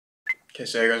Okay,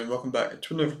 so hey guys, and welcome back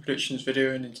to another predictions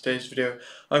video, and in today's video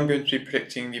I'm going to be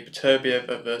predicting the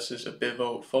Beterbiev versus a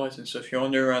Bivol fight. And so if you're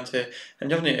new around here and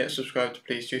you haven't yet subscribed,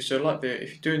 please do so. Like the video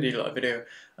if you do indeed like the video,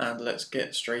 and let's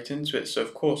get straight into it. So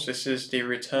of course this is the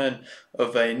return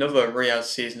of another Riyadh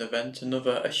season event,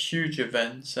 a huge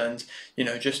event, and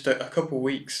just a couple of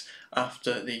weeks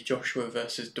after the Joshua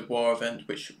versus Dubois event,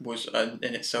 which was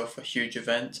in itself a huge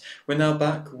event. We're now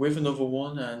back with another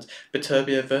one, and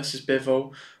Beterbiev versus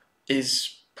Bivol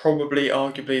is probably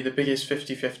arguably the biggest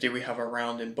 50-50 we have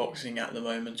around in boxing at the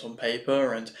moment on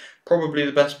paper, and probably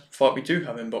the best fight we do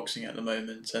have in boxing at the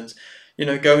moment. And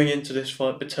going into this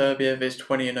fight, Beterbiev is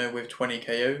 20-0 with 20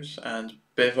 KOs, and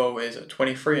Bivol is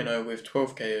 23-0 with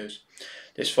 12 KOs.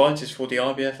 This fight is for the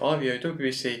IBF, IBO,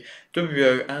 WBC,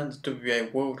 WBO and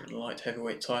WBA World Light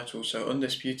Heavyweight titles, so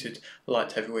undisputed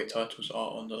light heavyweight titles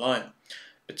are on the line.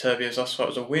 Beterbiev's last fight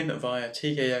was a win via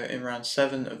TKO in round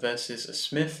 7 versus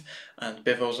Smith, and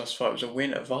Bivol's last fight was a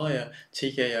win via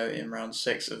TKO in round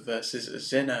 6 versus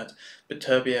Zinad.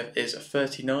 Beterbiev is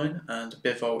 39 and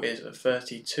Bivol is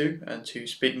 32, and to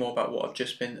speak more about what I've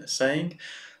just been saying,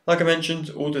 like I mentioned,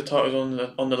 all the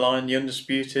titles on the line, the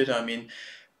undisputed. I mean,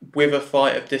 with a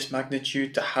fight of this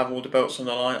magnitude, to have all the belts on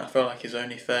the line, I feel like is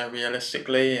only fair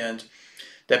realistically, and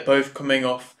they're both coming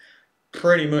off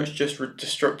pretty much just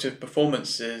destructive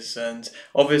performances. And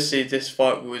obviously this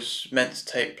fight was meant to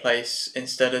take place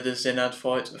instead of the Zinad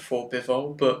fight for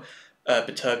Bivol, but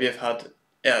Beterbiev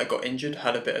got injured,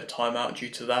 had a bit of time out due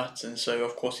to that, and so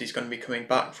of course he's going to be coming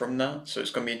back from that, so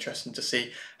it's going to be interesting to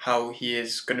see how he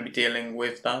is going to be dealing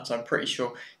with that. I'm pretty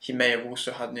sure he may have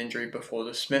also had an injury before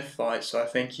the Smith fight, so I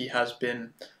think he has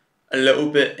been a little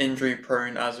bit injury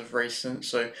prone as of recent.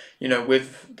 So,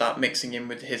 with that mixing in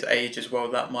with his age as well,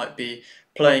 that might be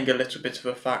playing a little bit of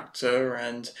a factor.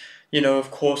 And,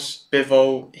 of course,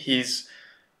 Bivol, he's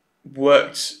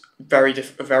worked very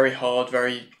hard,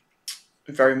 very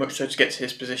much so to get to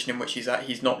his position in which he's at.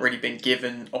 He's not really been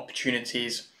given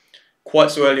opportunities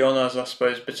quite so early on as I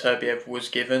suppose Beterbiev was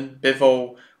given.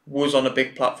 Bivol was on a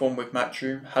big platform with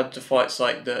Matchroom, had the fights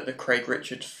like the Craig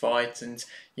Richards fight, and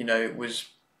it was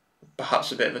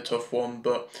perhaps a bit of a tough one,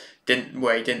 but he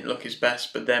didn't look his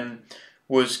best. But then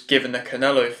was given the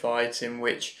Canelo fight, in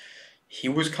which he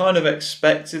was kind of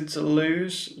expected to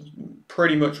lose,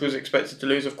 pretty much was expected to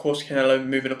lose. Of course, Canelo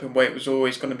moving up in weight was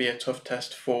always going to be a tough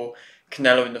test for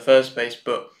Canelo in the first place,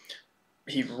 but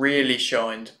he really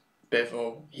shined,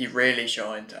 Bivol. He really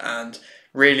shined and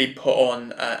really put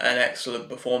on an excellent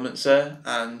performance there,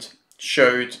 and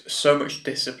showed so much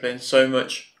discipline, so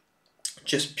much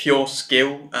just pure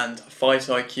skill and fight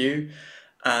IQ,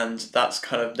 and that's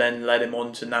kind of then led him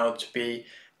on to now to be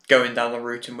going down the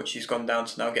route in which he's gone down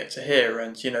to now get to here.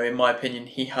 And in my opinion,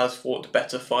 he has fought the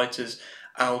better fighters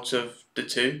out of the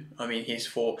two. I mean, he's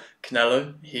fought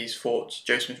Canelo, he's fought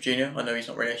Joe Smith Jr. I know he's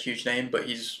not really a huge name, but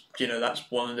he's that's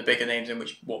one of the bigger names in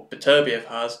which what Beterbiev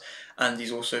has, and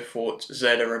he's also fought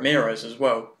Zeda Ramirez as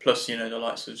well. Plus, the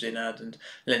likes of Zinad and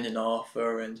Lyndon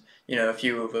Arthur, and a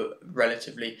few other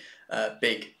relatively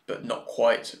big but not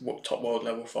quite top world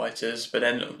level fighters. But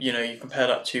then you compare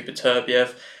that to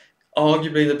Beterbiev,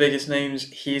 arguably the biggest names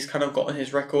he's kind of got on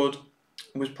his record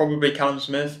was probably Callum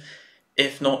Smith,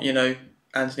 if not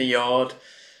Anthony Yard,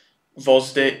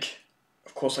 Vosdick,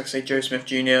 of course, like I say, Joe Smith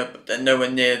Jr., but they're nowhere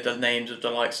near the names of the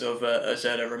likes of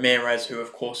Zeda Ramirez, who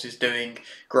of course is doing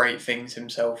great things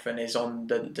himself and is on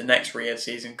the next Riyadh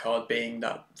season card, being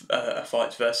that a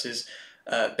fight versus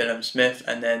Billam Smith.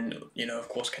 And then of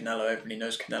course Canelo, everybody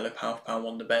knows Canelo, pound for pound,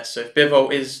 one of the best. So if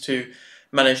Bivol is to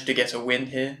manage to get a win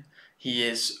here, he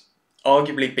is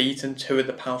arguably beaten two of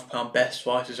the pound for pound best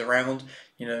fighters around.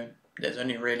 There's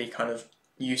only really kind of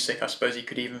Usyk, I suppose he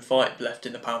could even fight, left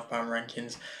in the pound for pound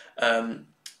rankings.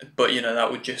 But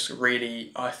that would just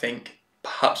really, I think,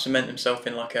 perhaps cement himself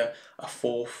in like a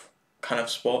fourth kind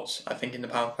of spot, I think, in the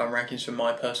pound for pound rankings, from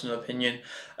my personal opinion.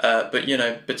 But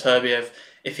Beterbiev,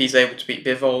 if he's able to beat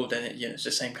Bivol, then it's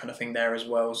the same kind of thing there as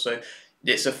well. So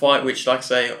it's a fight which, like I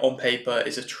say, on paper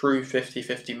is a true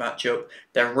 50-50 matchup.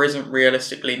 There isn't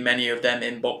realistically many of them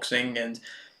in boxing, and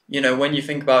when you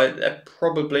think about it, there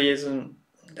probably isn't.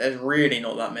 There's really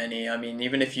not that many. I mean,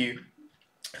 even if you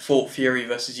fought Fury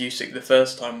versus Usyk the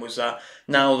first time, was that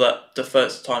now that the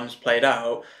first time's played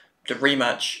out, the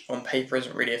rematch on paper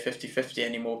isn't really a 50-50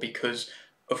 anymore, because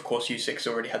of course Usyk's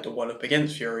already had the one up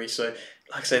against Fury. So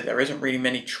like I said, there isn't really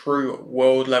many true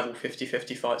world level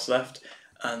 50-50 fights left,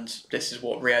 and this is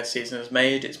what Riyadh season has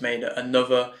made. It's made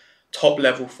another top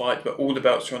level fight, but all the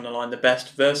belts are on the line, the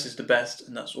best versus the best,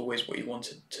 and that's always what you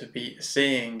wanted to be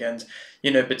seeing. And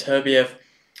Beterbiev,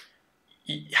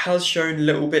 he has shown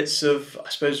little bits of, I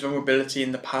suppose, vulnerability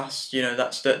in the past. You know,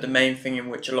 that's the main thing in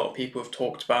which a lot of people have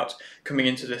talked about coming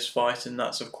into this fight, and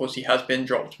that's, of course, he has been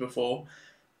dropped before.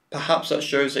 Perhaps that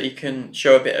shows that he can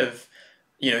show a bit of,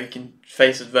 he can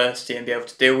face adversity and be able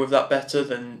to deal with that better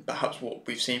than perhaps what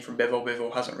we've seen from Bivol.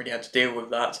 Bivol hasn't really had to deal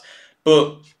with that.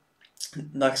 But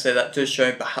like I say, that does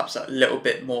show perhaps that little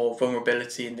bit more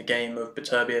vulnerability in the game of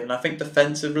Beterbiev. And I think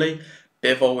defensively,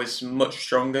 Bivol is much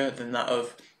stronger than that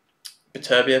of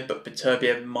Beterbiev, but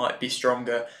Beterbiev might be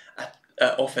stronger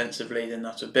offensively than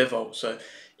that of Bivol. So,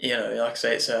 like I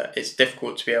say, it's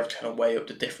difficult to be able to kind of weigh up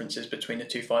the differences between the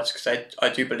two fighters, because I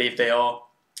do believe they are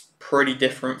pretty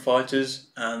different fighters,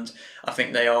 and I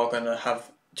think they are going to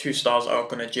have two styles that are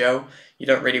going to gel. You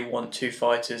don't really want two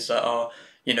fighters that are,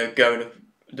 going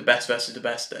the best versus the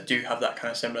best that do have that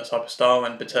kind of similar type of style.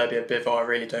 And Beterbiev, Bivol, I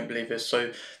really don't believe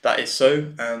that is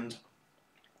so. And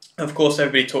of course,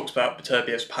 everybody talks about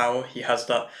Beterbiev's power. He has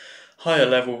that higher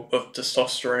level of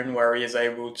testosterone where he is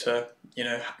able to,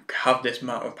 have this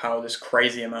amount of power, this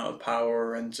crazy amount of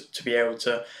power, and to be able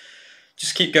to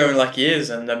just keep going like he is.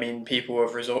 And I mean, people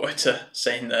have resorted to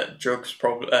saying that drugs,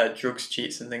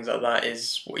 cheats, and things like that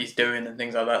is what he's doing, and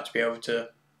things like that, to be able to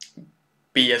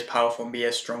be as powerful and be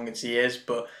as strong as he is.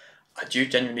 But I do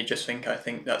genuinely just I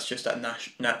think that's just that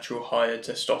natural higher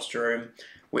testosterone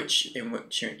which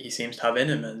he seems to have in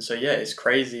him. And so yeah, it's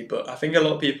crazy. But I think a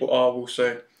lot of people are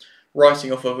also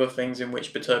writing off other things in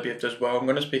which Beterbiev does well. I'm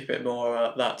going to speak a bit more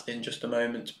about that in just a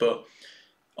moment. But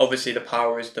obviously the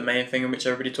power is the main thing in which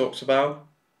everybody talks about.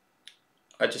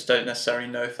 I just don't necessarily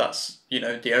know if that's,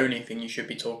 the only thing you should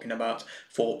be talking about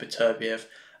for Beterbiev.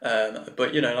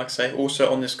 But like I say,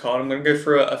 also on this card, I'm going to go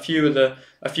through a few of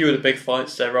the big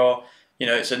fights there are.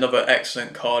 It's another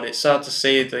excellent card. It's sad to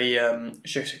see the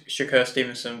Shakur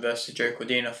Stevenson versus Joe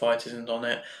Cordina fight isn't on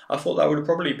it. I thought that would have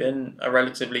probably been a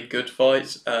relatively good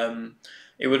fight.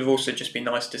 It would have also just been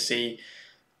nice to see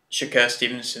Shakur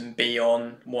Stevenson be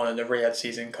on one of the Riyadh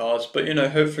season cards. But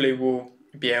hopefully we'll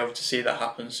be able to see that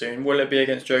happen soon. Will it be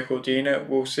against Joe Cordina?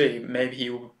 We'll see. Maybe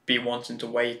he will be wanting to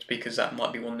wait, because that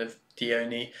might be one of the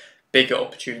only bigger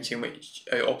opportunities in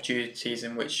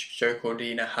which Joe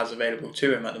Cordina has available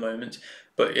to him at the moment.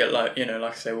 But yeah, like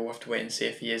I say, we'll have to wait and see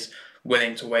if he is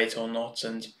willing to wait or not.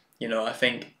 And I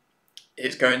think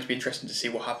it's going to be interesting to see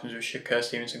what happens with Shakur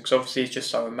Stevenson, because obviously he's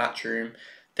just so in Matchroom.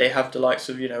 They have the likes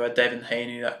of a Devin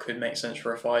Haney that could make sense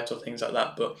for a fight or things like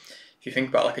that. But if you think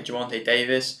about like a Javante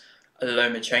Davis, a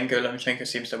Lomachenko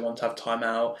seems to want to have time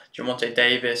out. Javante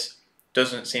Davis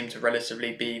doesn't seem to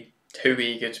relatively be too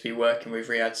eager to be working with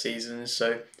Riyadh seasons,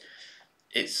 so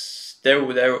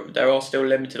there are still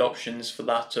limited options for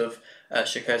that of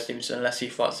Shakur Stevenson, unless he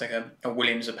fights like a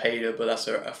William Zepeda, but that's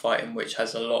a fight in which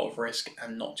has a lot of risk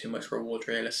and not too much reward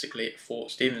realistically for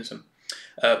Stevenson.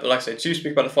 But like I said, to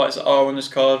speak about the fights that are on this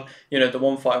card, the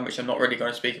one fight in which I'm not really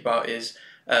going to speak about is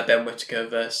Ben Whittaker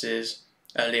versus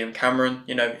Liam Cameron.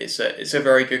 It's a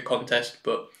very good contest,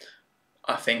 but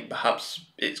I think perhaps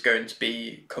it's going to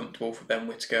be comfortable for Ben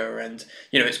Whittaker, and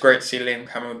it's great to see Liam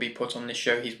Cameron be put on this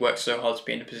show. He's worked so hard to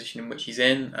be in the position in which he's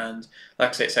in, and like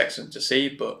I say, it's excellent to see.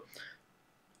 But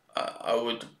I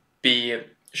would be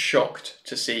shocked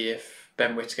to see if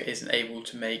Ben Whittaker isn't able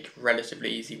to make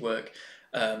relatively easy work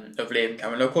of Liam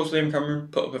Cameron. Of course, Liam Cameron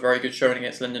put up a very good showing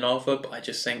against Lyndon Arthur, but I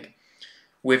just think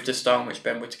with the style in which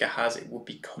Ben Whittaker has, it will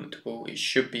be comfortable. It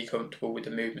should be comfortable with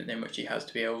the movement in which he has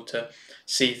to be able to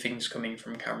see things coming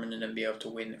from Cameron and then be able to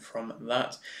win from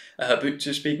that. But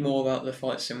to speak more about the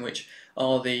fights in which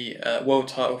are the world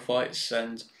title fights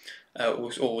and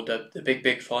or the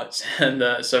big fights,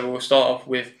 and so we'll start off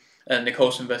with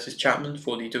Nicholson versus Chapman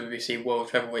for the WBC World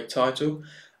Heavyweight title.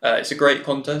 It's a great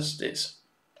contest. It's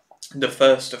the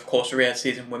first, of course, Riyadh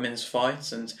season women's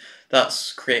fight, and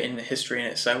that's creating history in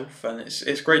itself. And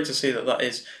it's great to see that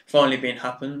is finally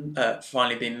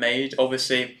finally being made.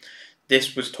 Obviously,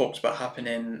 this was talked about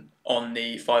happening on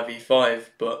the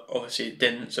 5v5, but obviously it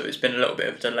didn't. So it's been a little bit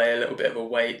of a delay, a little bit of a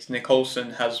wait.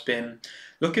 Nicholson has been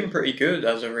looking pretty good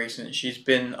as of recent. She's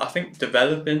been, I think,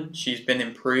 developing. She's been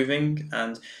improving,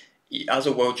 and as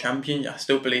a world champion, I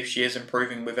still believe she is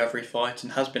improving with every fight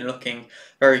and has been looking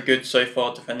very good so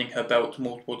far, defending her belt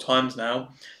multiple times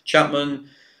now. Chapman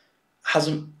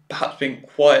hasn't perhaps been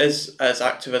quite as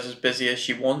active, as busy as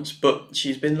she wants, but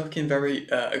she's been looking very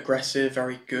aggressive,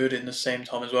 very good in the same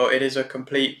time as well. It is a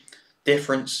complete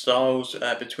different styles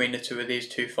between the two of these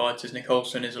two fighters.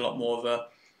 Nicholson is a lot more of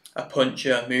a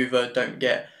puncher, a mover, don't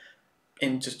get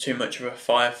into too much of a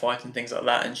firefight and things like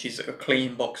that, and she's a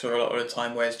clean boxer a lot of the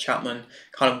time, whereas Chapman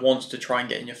kind of wants to try and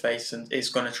get in your face and is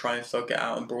going to try and thug it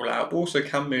out and brawl out, but also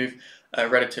can move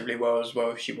relatively well as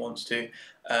well if she wants to.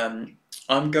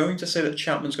 I'm going to say that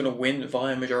Chapman's going to win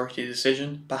via majority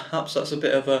decision. Perhaps that's a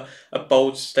bit of a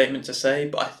bold statement to say,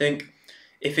 but I think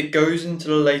if it goes into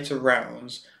the later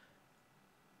rounds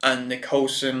and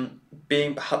Nicholson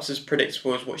being perhaps as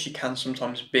predictable as what she can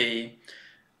sometimes be,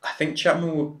 I think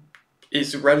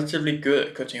is relatively good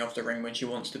at cutting off the ring when she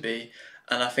wants to be,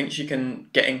 and I think she can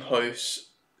get in close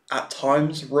at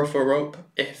times, rough her up.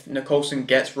 If Nicholson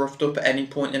gets roughed up at any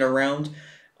point in a round,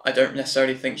 I don't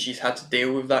necessarily think she's had to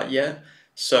deal with that yet.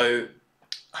 So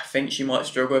I think she might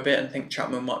struggle a bit and think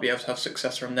Chapman might be able to have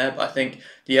success from there. But I think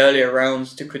the earlier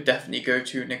rounds could definitely go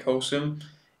to Nicholson.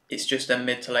 It's just the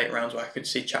mid to late rounds where I could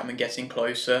see Chapman getting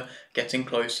closer,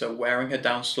 wearing her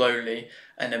down slowly,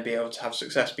 and then be able to have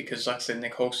success. Because, like I said,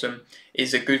 Nicholson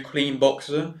is a good, clean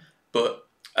boxer, but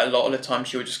a lot of the time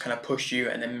she'll just kind of push you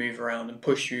and then move around and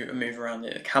push you and move around.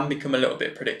 It can become a little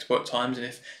bit predictable at times, and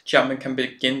if Chapman can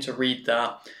begin to read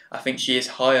that, I think she is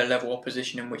higher level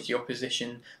opposition in which the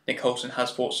opposition Nicholson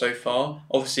has fought so far.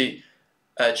 Obviously,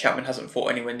 Chapman hasn't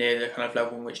fought anywhere near the kind of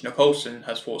level in which Nicholson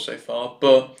has fought so far,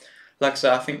 but like I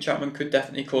said, I think Chapman could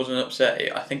definitely cause an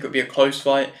upset. I think it would be a close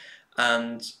fight,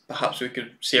 and perhaps we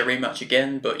could see a rematch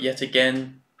again, but yet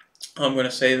again, I'm going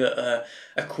to say that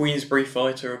a Queensberry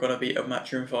fighter are going to beat a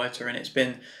Matchroom fighter, and it's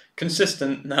been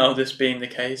consistent now this being the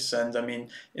case. And I mean,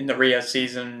 in the Riyadh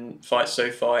season fights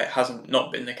so far, it hasn't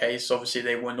not been the case. Obviously,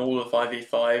 they won all the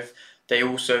 5v5. They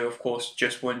also, of course,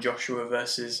 just won Joshua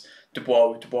versus Dubois,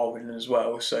 with Dubois winning as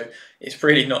well. So it's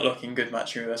really not looking good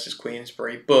Matchroom versus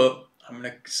Queensberry. But I'm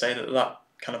going to say that that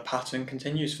kind of pattern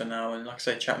continues for now. And like I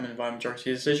say, Chapman by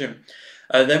majority decision.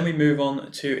 Then we move on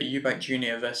to Eubank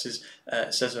Jr. versus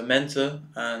Cesar Menta,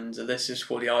 and this is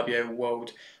for the RBO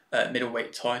World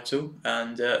middleweight title.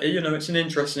 And it's an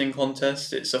interesting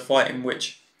contest. It's a fight in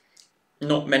which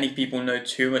not many people know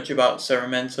too much about Cesar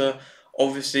Menta.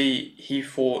 Obviously, he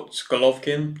fought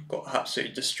Golovkin, got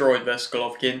absolutely destroyed versus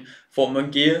Golovkin. Fought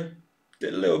Munguia,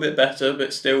 did a little bit better,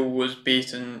 but still was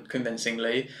beaten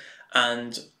convincingly,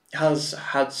 and has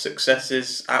had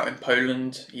successes out in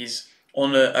Poland. He's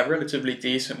on a relatively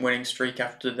decent winning streak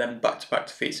after them back-to-back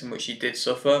defeats in which he did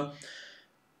suffer.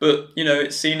 But,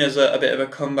 it's seen as a bit of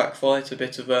a comeback fight, a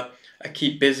bit of a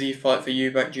keep busy fight for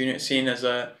Eubank Jr. It's seen as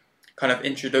a kind of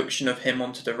introduction of him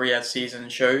onto the Riyadh season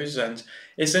shows, and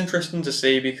it's interesting to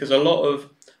see because a lot of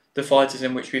the fighters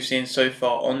in which we've seen so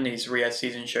far on these Riyadh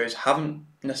season shows haven't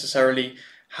necessarily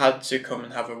had to come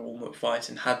and have a warm-up fight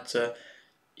and had to,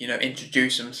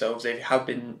 introduce themselves. They have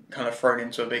been kind of thrown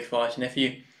into a big fight, and if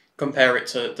you compare it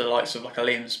to the likes of like a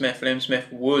Liam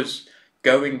Smith was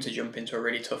going to jump into a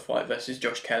really tough fight versus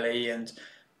Josh Kelly, and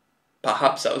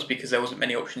perhaps that was because there wasn't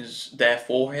many options there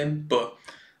for him, but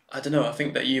I don't know, I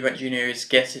think that Eubank Jr. is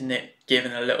getting it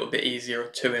given a little bit easier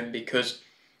to him because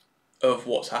of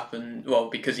what's happened, well,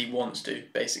 because he wants to,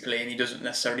 basically, and he doesn't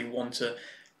necessarily want to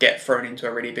get thrown into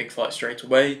a really big fight straight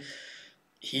away.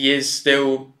 He is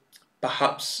still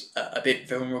perhaps a bit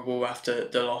vulnerable after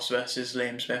the loss versus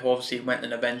Liam Smith. Obviously, he went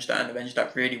and avenged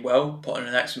that really well, put on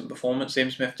an excellent performance.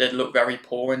 Liam Smith did look very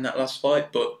poor in that last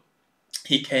fight, but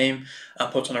he came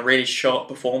and put on a really sharp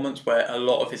performance where a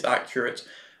lot of his accurate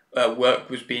work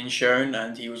was being shown,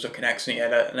 and he was looking excellent. He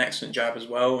had an excellent jab as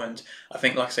well, and I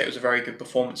think, like I say, it was a very good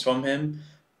performance from him.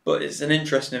 But it's an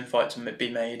interesting fight to be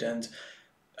made, and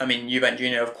I mean, Eubank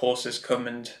Jr. of course has come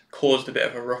and caused a bit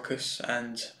of a ruckus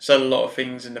and said a lot of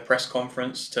things in the press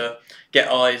conference to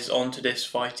get eyes onto this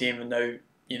fight, even though,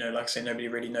 like I say, nobody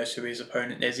really knows who his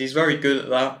opponent is. He's very good at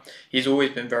that. He's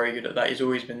always been very good at that. He's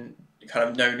always been kind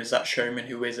of known as that showman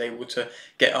who is able to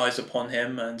get eyes upon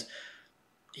him, and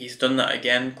he's done that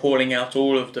again, calling out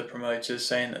all of the promoters,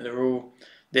 saying that they're all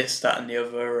this, that and the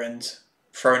other, and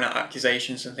throwing out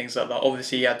accusations and things like that.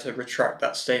 Obviously, he had to retract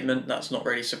that statement. That's not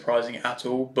really surprising at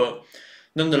all, but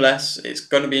nonetheless, it's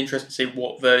going to be interesting to see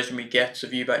what version we get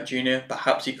of Eubank Jr.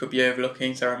 Perhaps he could be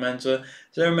overlooking Cesar Menta.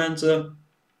 Cesar Menta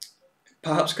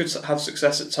perhaps could have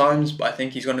success at times, but I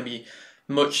think he's going to be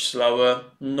much slower,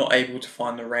 not able to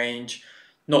find the range,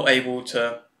 not able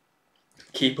to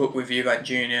keep up with Eubank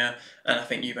Jr. And I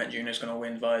think Eubank Jr. is going to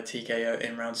win via TKO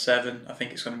in round 7. I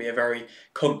think it's going to be a very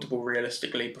comfortable,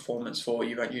 realistically, performance for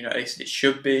Eubank Jr. At least it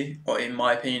should be, or in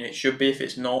my opinion, it should be. If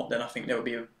it's not, then I think there will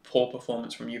be a poor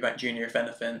performance from Eubank Jr. if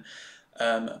anything.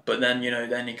 But then,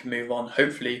 then he can move on.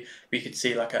 Hopefully, we could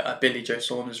see like a Billy Joe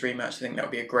Saunders rematch. I think that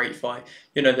would be a great fight.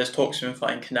 There's talks of him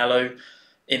fighting Canelo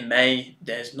in May.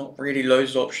 There's not really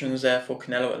loads of options there for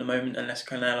Canelo at the moment, unless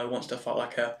Canelo wants to fight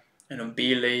like an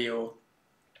Umbili or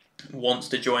wants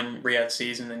to join Riyadh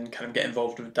season and kind of get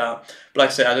involved with that. But like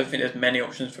I said, I don't think there's many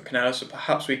options for Canelo, so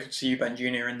perhaps we could see Eubank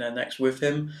Jr. in there next with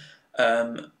him.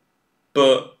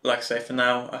 But like I say, for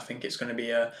now, I think it's going to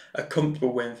be a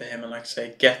comfortable win for him, and like I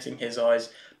say, getting his eyes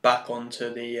back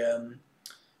onto the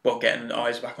getting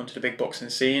eyes back onto the big boxing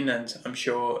scene, and I'm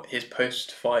sure his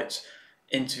post-fight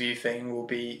interview thing will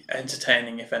be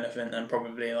entertaining, if anything, and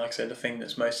probably, like I said, the thing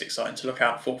that's most exciting to look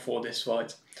out for this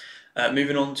fight.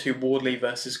 Moving on to Wardley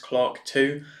versus Clark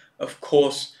 2. Of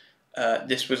course,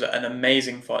 this was an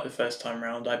amazing fight the first time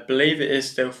round. I believe it is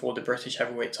still for the British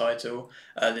heavyweight title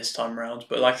this time round,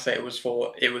 but like I say, it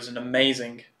was an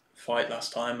amazing fight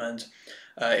last time, and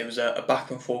it was a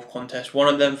back and forth contest.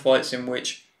 One of them fights in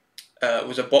which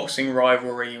was a boxing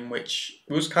rivalry in which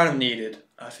was kind of needed,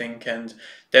 I think, and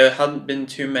there hadn't been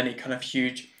too many kind of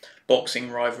huge boxing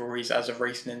rivalries as of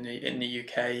recent in the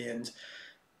UK, and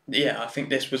yeah, I think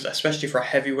this was, especially for a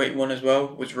heavyweight one as well,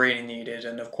 was really needed.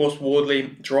 And of course, Wardley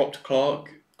dropped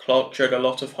Clark. Clark showed a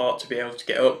lot of heart to be able to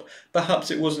get up.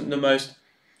 Perhaps it wasn't the most,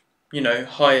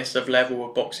 highest of level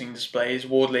of boxing displays.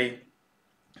 Wardley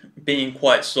being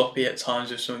quite sloppy at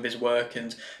times with some of his work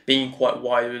and being quite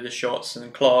wide with the shots,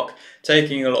 and Clark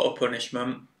taking a lot of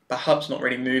punishment, perhaps not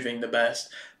really moving the best,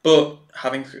 but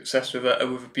having success with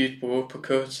a beautiful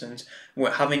uppercut and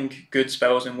having good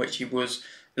spells in which he was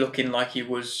looking like he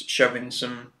was showing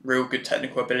some real good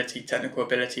technical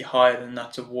ability higher than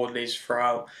that of Wardley's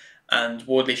throughout. And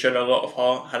Wardley showed a lot of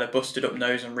heart, had a busted up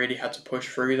nose, and really had to push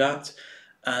through that.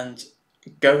 And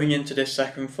going into this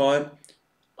second fight,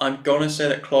 I'm gonna say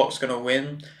that Clark's gonna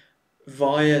win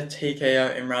via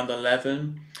TKO in round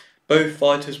 11. Both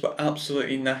fighters were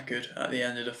absolutely knackered at the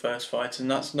end of the first fight,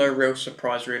 and that's no real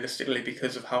surprise realistically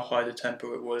because of how high the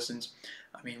tempo it was. And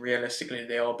I mean, realistically,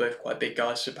 they are both quite big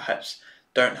guys, so perhaps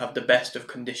don't have the best of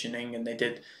conditioning, and they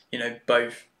did,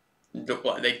 both look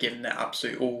like they'd given their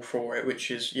absolute all for it,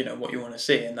 which is, what you want to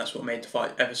see, and that's what made the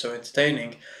fight ever so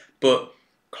entertaining. But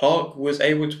Clark was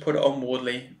able to put it on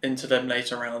Wardley into them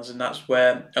later rounds, and that's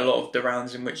where a lot of the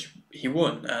rounds in which he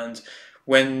won. And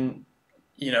when,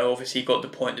 obviously he got the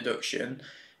point deduction,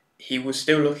 he was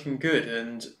still looking good,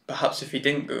 and perhaps if he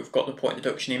didn't have got the point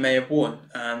deduction, he may have won.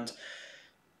 And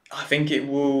I think it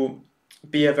will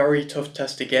be a very tough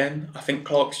test again. I think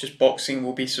Clark's just boxing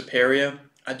will be superior.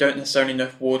 I don't necessarily know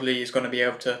if Wardley is going to be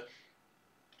able to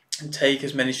take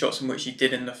as many shots in which he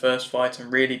did in the first fight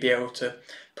and really be able to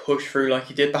push through like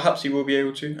he did. Perhaps he will be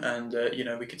able to, and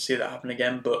we could see that happen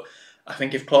again. But I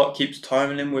think if Clark keeps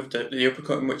timing him with the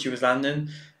uppercut in which he was landing,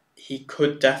 he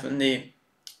could definitely,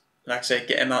 like I say,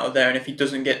 get him out of there. And if he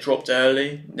doesn't get dropped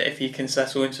early, if he can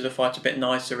settle into the fight a bit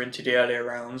nicer into the earlier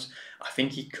rounds, I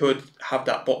think he could have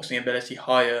that boxing ability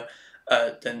higher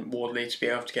than Wardley to be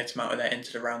able to get him out of there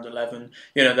into the round 11.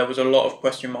 There was a lot of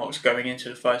question marks going into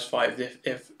the first fight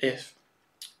if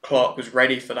Clark was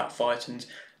ready for that fight, and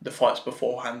the fights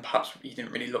beforehand, perhaps he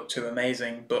didn't really look too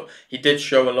amazing, but he did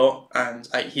show a lot, and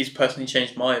he's personally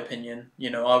changed my opinion.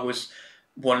 I was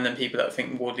one of them people that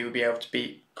think Wardley would be able to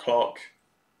beat Clark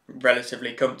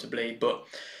relatively comfortably, but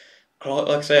Clark,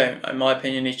 like I say, in my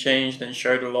opinion, he's changed and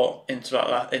showed a lot into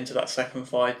that second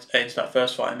fight, into that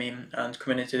first fight. I mean, and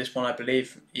coming into this one, I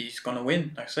believe he's going to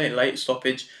win. Like I say, late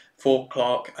stoppage for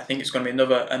Clark. I think it's going to be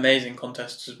another amazing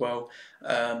contest as well.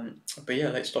 But yeah,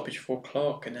 late stoppage for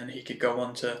Clark, and then he could go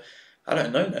on to, I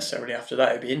don't know necessarily after that.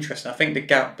 It'd be interesting. I think the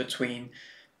gap between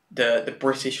the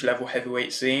British level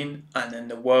heavyweight scene and then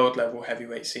the world level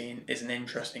heavyweight scene is an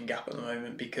interesting gap at the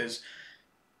moment, because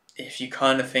if you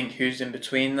kind of think who's in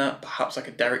between that, perhaps like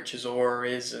a Derek Chisora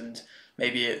is, and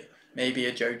maybe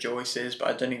a Joe Joyce is, but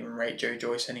I don't even rate Joe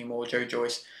Joyce anymore. Joe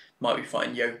Joyce might be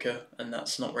fighting Yoka, and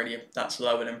that's not really that's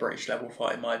lower than British level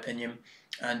fight in my opinion.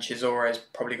 And Chisora is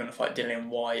probably going to fight Dillian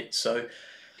White, so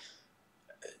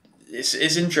it's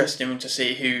interesting to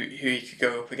see who he could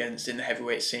go up against in the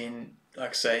heavyweight scene.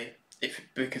 Like I say,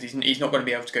 because he's not going to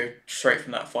be able to go straight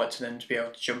from that fight to then to be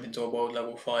able to jump into a world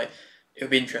level fight. It'll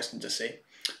be interesting to see.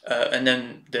 And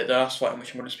then the last fight in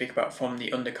which I'm going to speak about from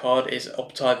the undercard is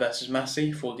Optai versus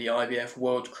Massey for the IBF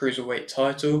World Cruiserweight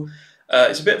title.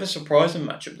 It's a bit of a surprising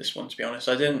matchup, this one, to be honest.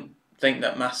 I didn't think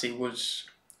that Massey was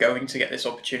going to get this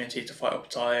opportunity to fight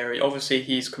Optai. Obviously,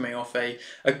 he's coming off a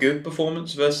good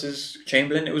performance versus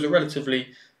Chamberlain. It was a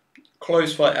relatively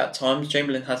close fight at times.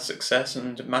 Chamberlain had success,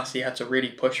 and Massey had to really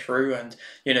push through. And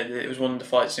it was one of the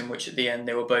fights in which at the end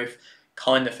they were both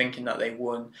kind of thinking that they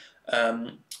won.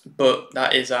 But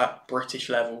that is at British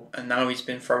level, and now he's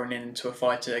been thrown into a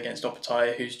fight against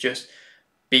Optai, who's just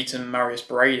beaten Marius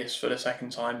Paredes for the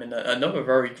second time in another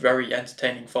very, very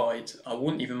entertaining fight. I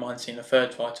wouldn't even mind seeing a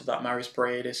third fight of that. Marius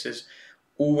Paredes is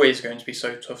always going to be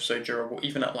so tough, so durable.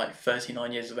 Even at like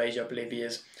 39 years of age, I believe he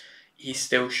is, he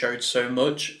still showed so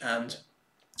much, and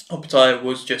Optaya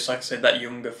was just, like I said, that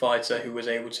younger fighter who was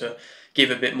able to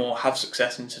give a bit more, have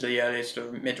success into the earlier sort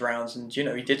of mid rounds, and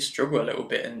he did struggle a little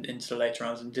bit into the later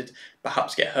rounds, and did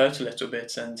perhaps get hurt a little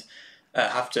bit, and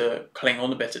have to cling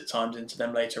on a bit at times into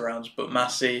them later rounds. But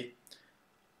Massey,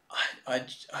 I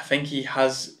think he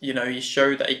has, he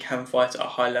showed that he can fight at a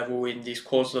high level, and he's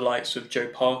caused the likes of Joe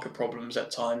Parker problems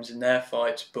at times in their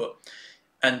fights, but.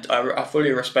 And I fully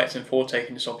respect him for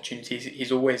taking this opportunity.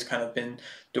 He's always kind of been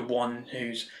the one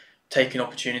who's taken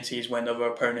opportunities when other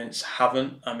opponents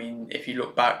haven't. I mean, if you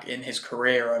look back in his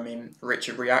career, I mean,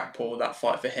 Richard Riakporhe, that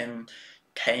fight for him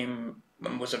came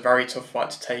and was a very tough fight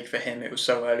to take for him. It was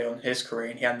so early on in his career,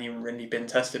 and he hadn't even really been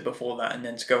tested before that. And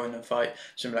then to go in and fight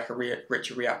somebody like a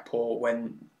Richard Riakporhe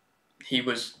when he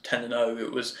was 10-0.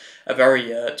 It was a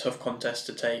very tough contest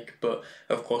to take, but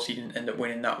of course he didn't end up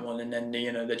winning that one. And then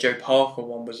the Joe Parker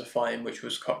one was a fight in which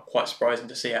was quite surprising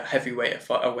to see at heavyweight,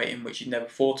 a weight in which he'd never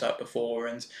fought at before,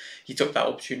 and he took that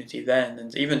opportunity then.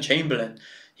 And even Chamberlain,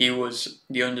 he was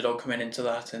the underdog coming into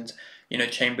that, and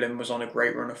Chamberlain was on a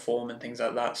great run of form and things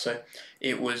like that. So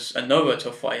it was another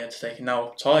tough fight he had to take. And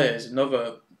now Taya is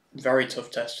another very tough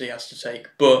test he has to take,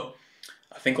 but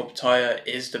I think Optaya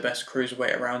is the best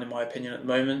cruiserweight around, in my opinion, at the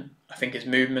moment. I think his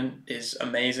movement is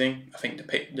amazing. I think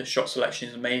the shot selection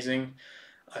is amazing.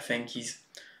 I think he's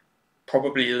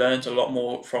probably learned a lot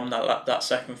more from that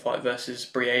second fight versus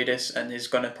Briedis, and is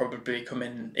going to probably come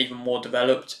in even more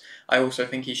developed. I also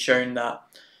think he's shown that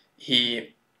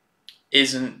he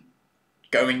isn't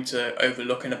going to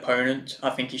overlook an opponent.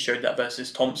 I think he showed that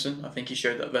versus Thompson. I think he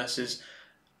showed that versus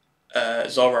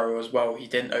Zorro as well. He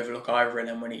didn't overlook either of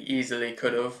them when he easily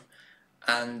could have.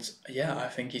 And yeah, I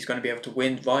think he's going to be able to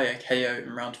win via KO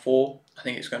in round 4. I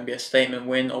think it's going to be a statement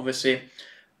win. Obviously,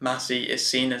 Massey is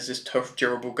seen as this tough,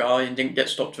 durable guy and didn't get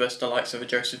stopped versus the likes of a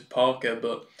Joseph Parker,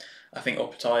 but I think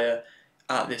Optaya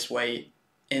at this weight,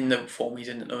 in the form he's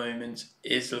in at the moment,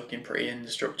 is looking pretty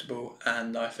indestructible.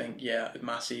 And I think, yeah,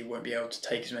 Massey won't be able to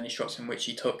take as many shots in which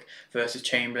he took versus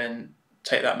Chamberlain,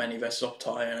 take that many versus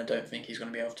Optaya, and I don't think he's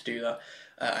going to be able to do that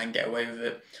and get away with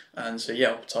it. And so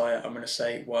yeah, Optaya, I'm going to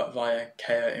say via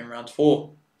KO in round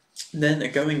 4.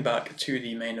 Then going back to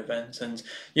the main event, and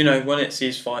when it's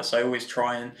these fights, I always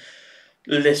try and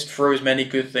list through as many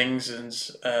good things and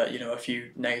a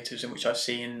few negatives in which I've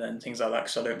seen and things like that,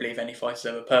 because I don't believe any fight is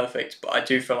ever perfect. But I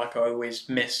do feel like I always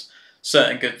miss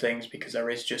certain good things, because there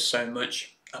is just so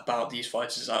much about these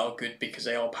fighters that are good, because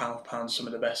they are pound for pound some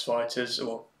of the best fighters,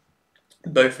 or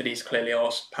both of these clearly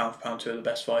are pound for pound two of the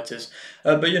best fighters.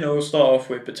 But we'll start off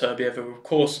with Beterbiev, who of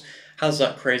course has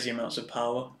that crazy amounts of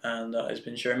power, and has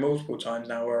been shown multiple times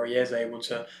now where he is able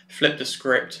to flip the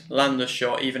script, land the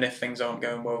shot, even if things aren't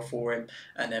going well for him,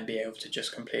 and then be able to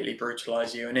just completely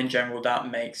brutalise you. And in general,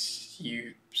 that makes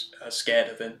you scared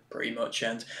of him pretty much.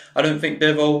 And I don't think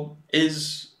Bivol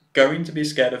is going to be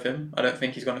scared of him. I don't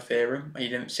think he's going to fear him. He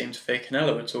didn't seem to fear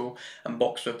Canelo at all, and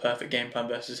boxed with a perfect game plan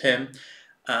versus him.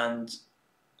 And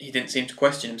he didn't seem to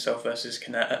question himself versus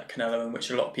Canelo, in which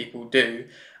a lot of people do.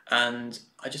 And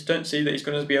I just don't see that he's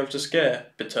going to be able to scare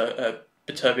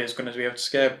Beterbiev is going to be able to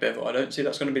scare Bivol. I don't see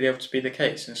that's going to be able to be the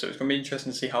case. And so it's going to be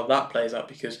interesting to see how that plays out,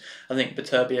 because I think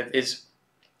Beterbiev is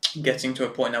getting to a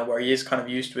point now where he is kind of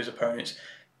used to his opponents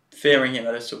fearing him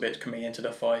a little bit coming into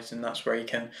the fight, and that's where he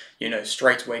can,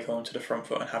 straight away go onto the front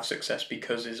foot and have success,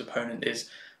 because his opponent is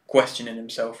questioning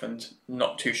himself and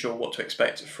not too sure what to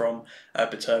expect from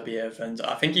Beterbiev. And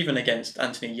I think even against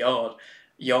Anthony Yarde,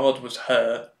 Yarde was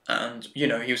hurt, and he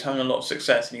was having a lot of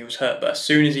success and he was hurt, but as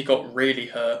soon as he got really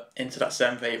hurt into that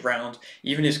 7th, 8th round,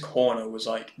 even his corner was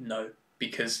like, no,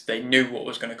 because they knew what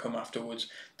was going to come afterwards.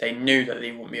 They knew that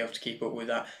they wouldn't be able to keep up with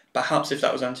that. Perhaps if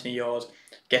that was Anthony Yarde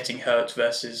getting hurt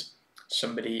versus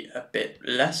somebody a bit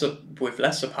with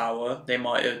lesser power,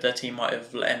 their team might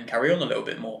have let him carry on a little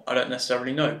bit more. I don't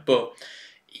necessarily know, but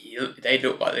they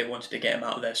looked like they wanted to get him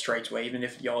out of there straight away, even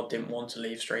if Yarde didn't want to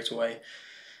leave straight away.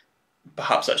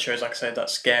 Perhaps that shows, like I said, that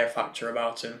scare factor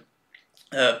about him.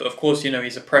 But of course,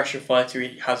 he's a pressure fighter.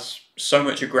 He has so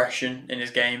much aggression in his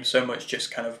game, so much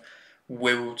just kind of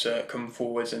will to come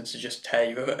forwards and to just tear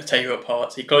you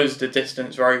apart. He closes the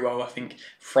distance very well. I think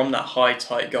from that high,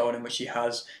 tight guard in which he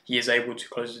is able to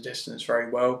close the distance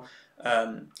very well.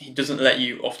 He doesn't let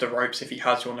you off the ropes. If he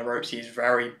has you on the ropes, he is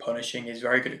very punishing. He's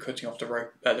very good at cutting off the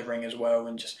rope at the ring as well,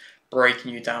 and just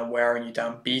breaking you down, wearing you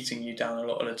down, beating you down a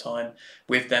lot of the time,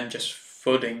 with them just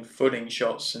footing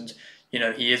shots. And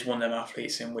he is one of them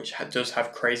athletes in which does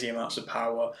have crazy amounts of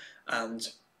power,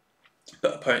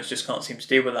 but opponents just can't seem to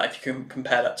deal with that. If you can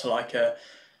compare that to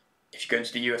if you go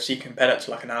into the UFC, compare that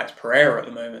to like an Alex Pereira at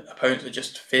the moment, opponents are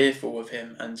just fearful of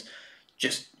him and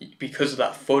just because of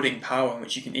that thudding power,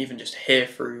 which you can even just hear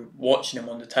through watching him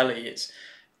on the telly.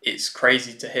 It's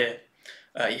crazy to hear.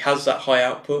 He has that high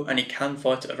output and he can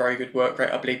fight at a very good work rate.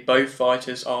 I believe both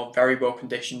fighters are very well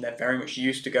conditioned. They're very much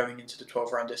used to going into the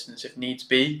 12 round distance if needs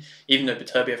be. Even though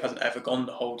Beterbiev hasn't ever gone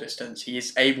the whole distance, he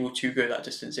is able to go that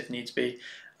distance if needs be.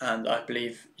 And I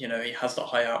believe, he has that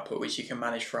high output which he can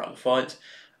manage throughout the fight.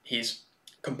 He's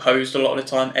composed a lot of the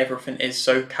time. Everything is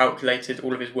so calculated.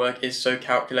 All of his work is so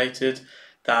calculated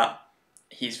that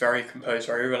he's very composed,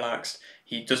 very relaxed.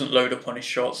 He doesn't load up on his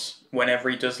shots. Whenever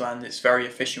he does land, it's very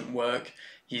efficient work.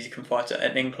 He can fight at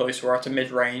an in close or at a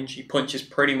mid range. He punches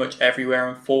pretty much everywhere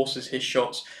and forces his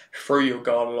shots through your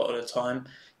guard a lot of the time.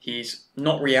 He's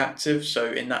not reactive,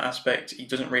 so in that aspect, he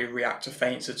doesn't really react to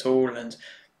feints at all. And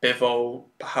Bivol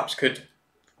perhaps could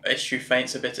issue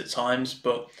feints a bit at times,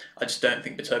 but I just don't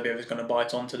think Beterbiev is going to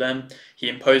bite onto them. He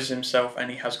imposes himself and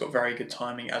he has got very good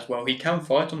timing as well. He can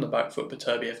fight on the back foot,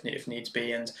 Beterbiev, if needs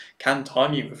be, and can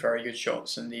time you with very good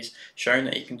shots, and he's shown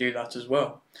that he can do that as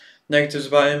well. Negatives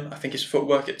about him, I think his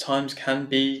footwork at times can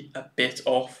be a bit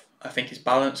off. I think his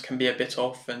balance can be a bit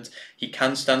off, and he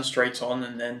can stand straight on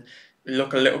and then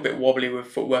look a little bit wobbly with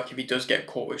footwork if he does get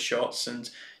caught with shots, and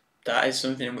that is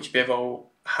something in which Bivol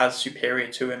has superior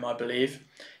to him, I believe.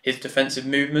 His defensive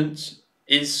movement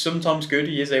is sometimes good,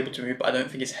 he is able to move, but I don't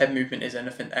think his head movement is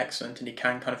anything excellent, and he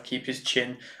can kind of keep his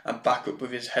chin and back up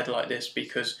with his head like this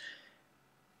because,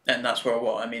 and that's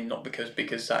what I mean, not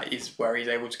because that is where he's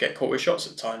able to get caught with shots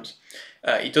at times.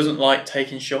 He doesn't like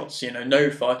taking shots, no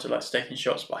fighter likes taking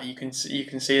shots, but you can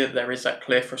see that there is that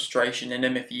clear frustration in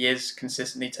him. If he is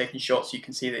consistently taking shots, you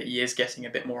can see that he is getting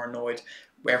a bit more annoyed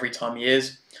every time he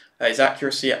is. His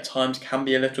accuracy at times can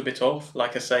be a little bit off.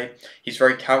 Like I say, he's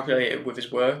very calculated with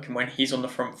his work, and when he's on the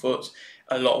front foot,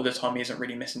 a lot of the time he isn't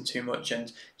really missing too much,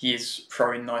 and he is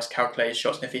throwing nice calculated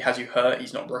shots, and if he has you hurt,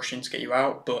 he's not rushing to get you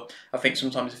out. But I think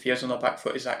sometimes if he is on the back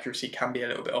foot, his accuracy can be a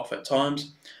little bit off at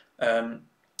times.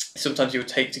 Sometimes he'll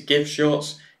take to give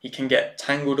shots. He can get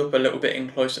tangled up a little bit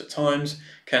in close at times,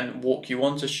 can walk you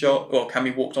onto shot, or can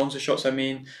be walked onto shots,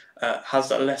 has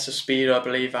that lesser speed, I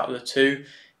believe, out of the two.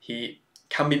 He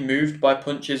can be moved by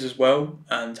punches as well,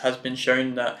 and has been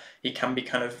shown that he can be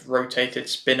kind of rotated,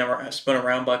 spun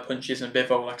around by punches. And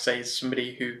Bivol, like I say, is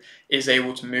somebody who is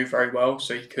able to move very well,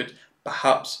 so he could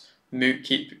perhaps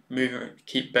keep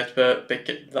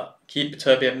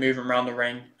Beterbiev moving around the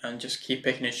ring and just keep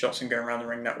picking his shots and going around the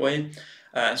ring that way.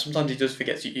 And sometimes he does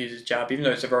forget to use his jab, even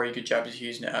though it's a very good jab, he's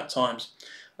using it at times.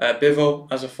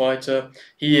 Bivol, as a fighter,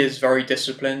 he is very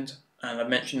disciplined. And I've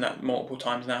mentioned that multiple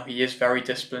times now. He is very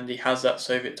disciplined. He has that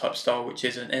Soviet type style, which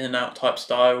is an in and out type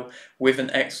style with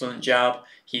an excellent jab.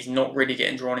 He's not really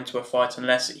getting drawn into a fight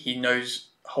unless he knows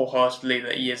wholeheartedly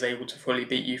that he is able to fully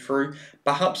beat you through.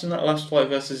 Perhaps in that last fight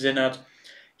versus Zinad,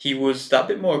 he was that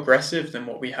bit more aggressive than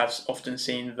what we have often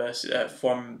seen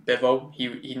from Bivol.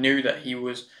 He knew that he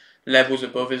was levels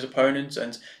above his opponent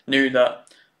and knew that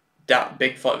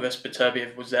big fight versus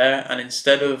Beterbiev was there, and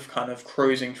instead of kind of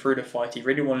cruising through the fight, he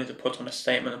really wanted to put on a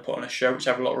statement and put on a show, which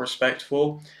I have a lot of respect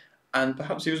for, and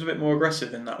perhaps he was a bit more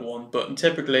aggressive in that one. But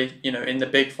typically, in the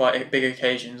big fight, big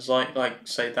occasions, like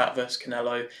say that versus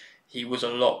Canelo, he was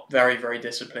very, very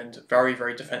disciplined, very,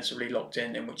 very defensively locked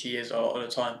in which he is a lot of the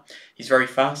time. He's very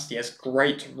fast, he has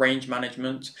great range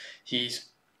management, he's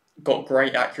got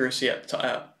great accuracy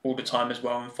all the time as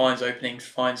well, and finds openings,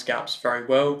 finds gaps very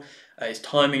well. His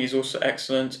timing is also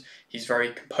excellent. He's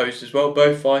very composed as well.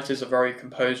 Both fighters are very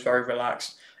composed, very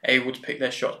relaxed, able to pick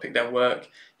their shots, pick their work.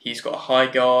 He's got a high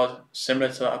guard,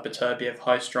 similar to that of Beterbiev,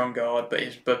 high strong guard, but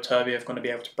is Beterbiev going to be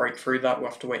able to break through that? We'll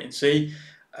have to wait and see.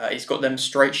 He's got them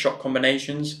straight shot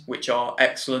combinations, which are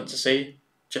excellent to see.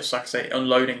 Just like I say,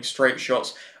 unloading straight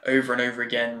shots over and over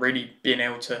again, really being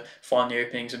able to find the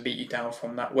openings and beat you down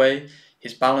from that way.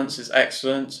 His balance is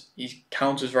excellent. He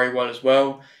counters very well as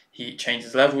well. He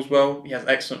changes levels well. He has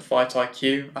excellent fight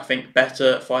IQ. I think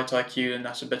better fight IQ than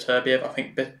that of Beterbiev. I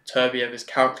think Beterbiev is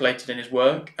calculated in his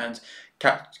work and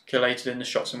calculated in the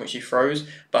shots in which he throws.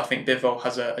 But I think Bivol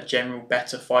has a general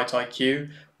better fight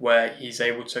IQ where he's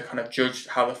able to kind of judge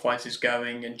how the fight is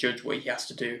going and judge what he has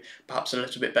to do perhaps a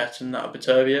little bit better than that of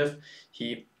Beterbiev.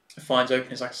 He finds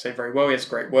openings, like I say, very well. He has a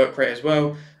great work rate as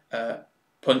well.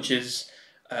 Punches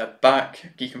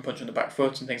back, he can punch on the back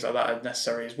foot and things like that are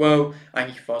necessary as well, and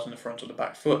he can fight on the front or the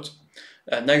back foot.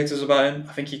 Negatives about him,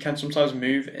 I think he can sometimes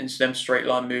move into them straight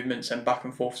line movements and back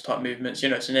and forth type movements.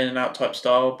 It's an in and out type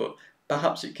style, but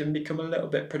perhaps it can become a little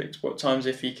bit predictable at times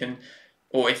if he could,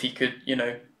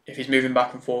 if he's moving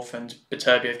back and forth and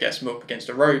Beterbiev gets him up against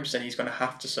the ropes, then he's going to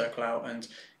have to circle out and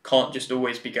can't just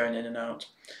always be going in and out.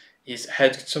 His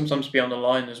head could sometimes be on the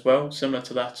line as well, similar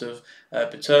to that of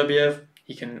Beterbiev.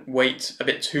 He can wait a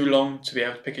bit too long to be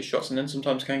able to pick his shots, and then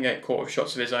sometimes can get caught with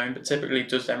shots of his own, but typically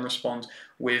does then respond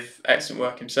with excellent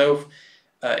work himself.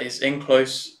 His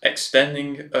in-close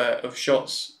extending of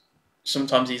shots,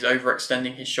 sometimes he's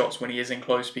overextending his shots when he is in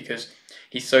close because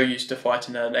he's so used to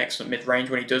fighting an excellent mid-range.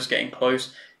 When he does get in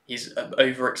close, he's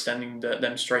overextending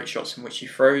them straight shots in which he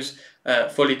throws,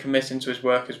 fully committing to his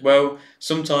work as well.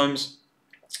 Sometimes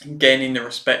gaining the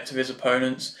respect of his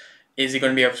opponents. Is he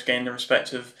going to be able to gain the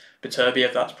respect of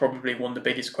Beterbiev? That's probably one of the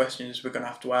biggest questions we're going to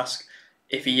have to ask.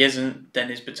 If he isn't,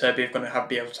 then is Beterbiev going to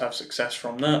be able to have success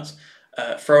from that?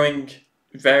 Throwing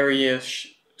various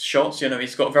shots,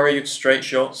 he's got very good straight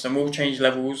shots and will change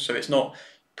levels, so it's not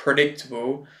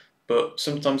predictable. But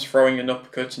sometimes throwing an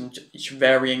uppercut and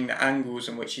varying the angles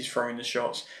in which he's throwing the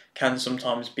shots can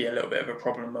sometimes be a little bit of a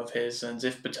problem of his. And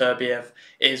if Beterbiev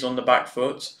is on the back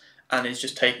foot and is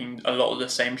just taking a lot of the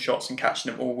same shots and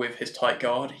catching them all with his tight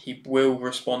guard, he will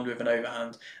respond with an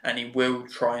overhand, and he will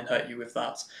try and hurt you with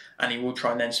that, and he will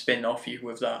try and then spin off you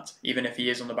with that, even if he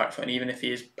is on the back foot, and even if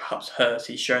he is perhaps hurt,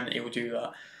 he's shown that he will do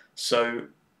that. So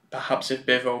perhaps if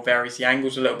Bivol varies the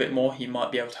angles a little bit more, he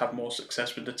might be able to have more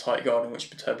success with the tight guard in which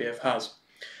Beterbiev has.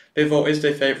 Bivol is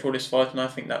the favourite for this fight, and I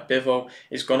think that Bivol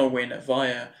is going to win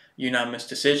via unanimous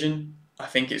decision. I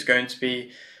think it's going to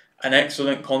be an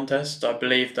excellent contest. I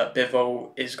believe that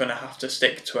Bivol is going to have to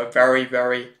stick to a very,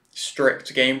 very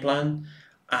strict game plan,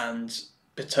 and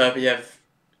Beterbiev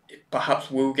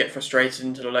perhaps will get frustrated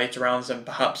into the later rounds, and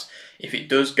perhaps if it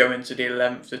does go into the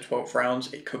 11th to 12th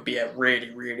rounds, it could be a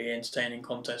really, really entertaining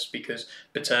contest, because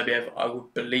Beterbiev, I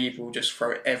would believe, will just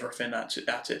throw everything at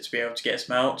it to be able to get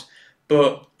him out.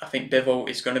 But I think Bivol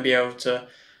is going to be able to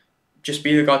just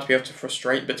be the guy to be able to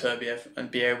frustrate Beterbiev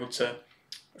and be able to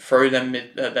throw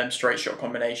them straight shot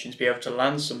combinations, be able to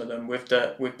land some of them with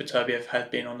Beterbiev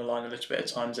head being on the line a little bit at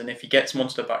times, and if he gets him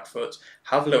onto the back foot,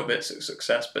 have a little bit of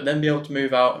success, but then be able to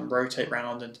move out and rotate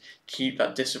round and keep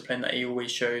that discipline that he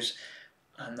always shows.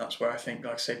 And that's where I think,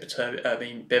 like I say,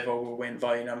 Bivol will win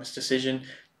via unanimous decision.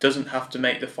 Doesn't have to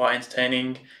make the fight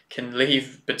entertaining, can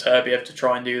leave Beterbiev to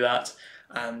try and do that,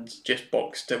 and just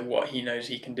box to what he knows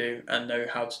he can do and know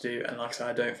how to do. And like I said,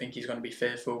 I don't think he's going to be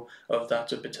fearful of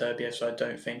that of Beterbiev, so I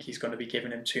don't think he's going to be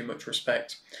giving him too much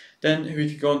respect. Then who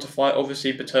could go on to fight?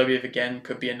 Obviously, Beterbiev again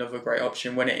could be another great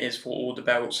option. When it is for all the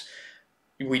belts,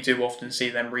 we do often see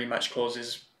them rematch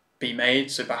clauses be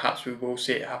made, so perhaps we will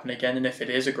see it happen again. And if it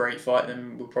is a great fight,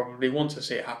 then we'll probably want to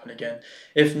see it happen again.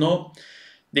 If not,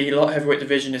 the light heavyweight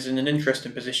division is in an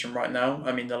interesting position right now.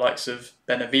 I mean, the likes of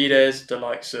Benavidez, the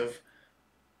likes of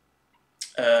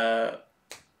I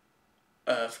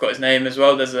forgot his name as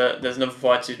well. There's another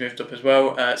fighter who's moved up as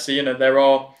well. So there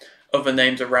are other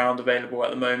names around available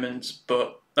at the moment,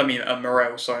 but I mean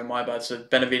Morel. Sorry, my bad. So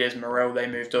Benavidez and Morel, they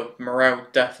moved up. Morel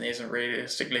definitely isn't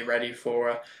realistically ready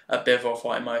for a Bivol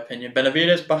fight, in my opinion.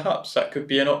 Benavidez, perhaps that could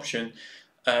be an option,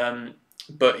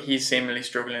 but he's seemingly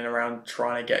struggling around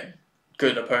trying to get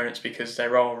good opponents, because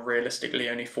there are realistically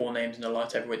only 4 names in the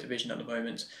light heavyweight division at the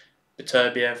moment: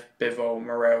 Beterbiev, Bivol,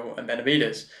 Morel, and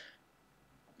Benavidez.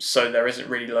 So there isn't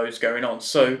really loads going on.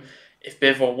 So if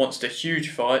Bivol wants the huge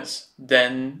fights,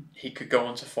 then he could go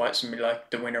on to fight somebody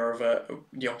like the winner of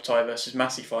the Optai versus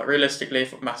Massey fight. Realistically,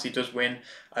 if Massey does win,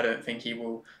 I don't think he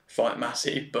will fight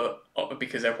Massey, but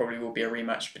because there probably will be a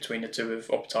rematch between the two of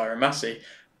Optai and Massey.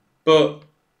 But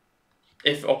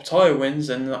if Optai wins,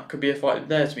 then that could be a fight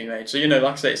there to be made. So, like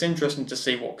I say, it's interesting to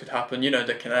see what could happen. The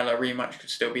Canelo rematch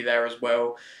could still be there as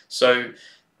well. So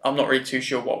I'm not really too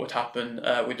sure what would happen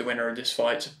with the winner of this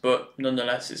fight. But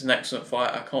nonetheless, it's an excellent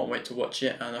fight. I can't wait to watch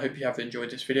it. And I hope you have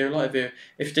enjoyed this video. Like the video.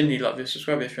 If you didn't, like this,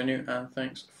 subscribe if you're new. And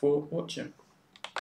thanks for watching.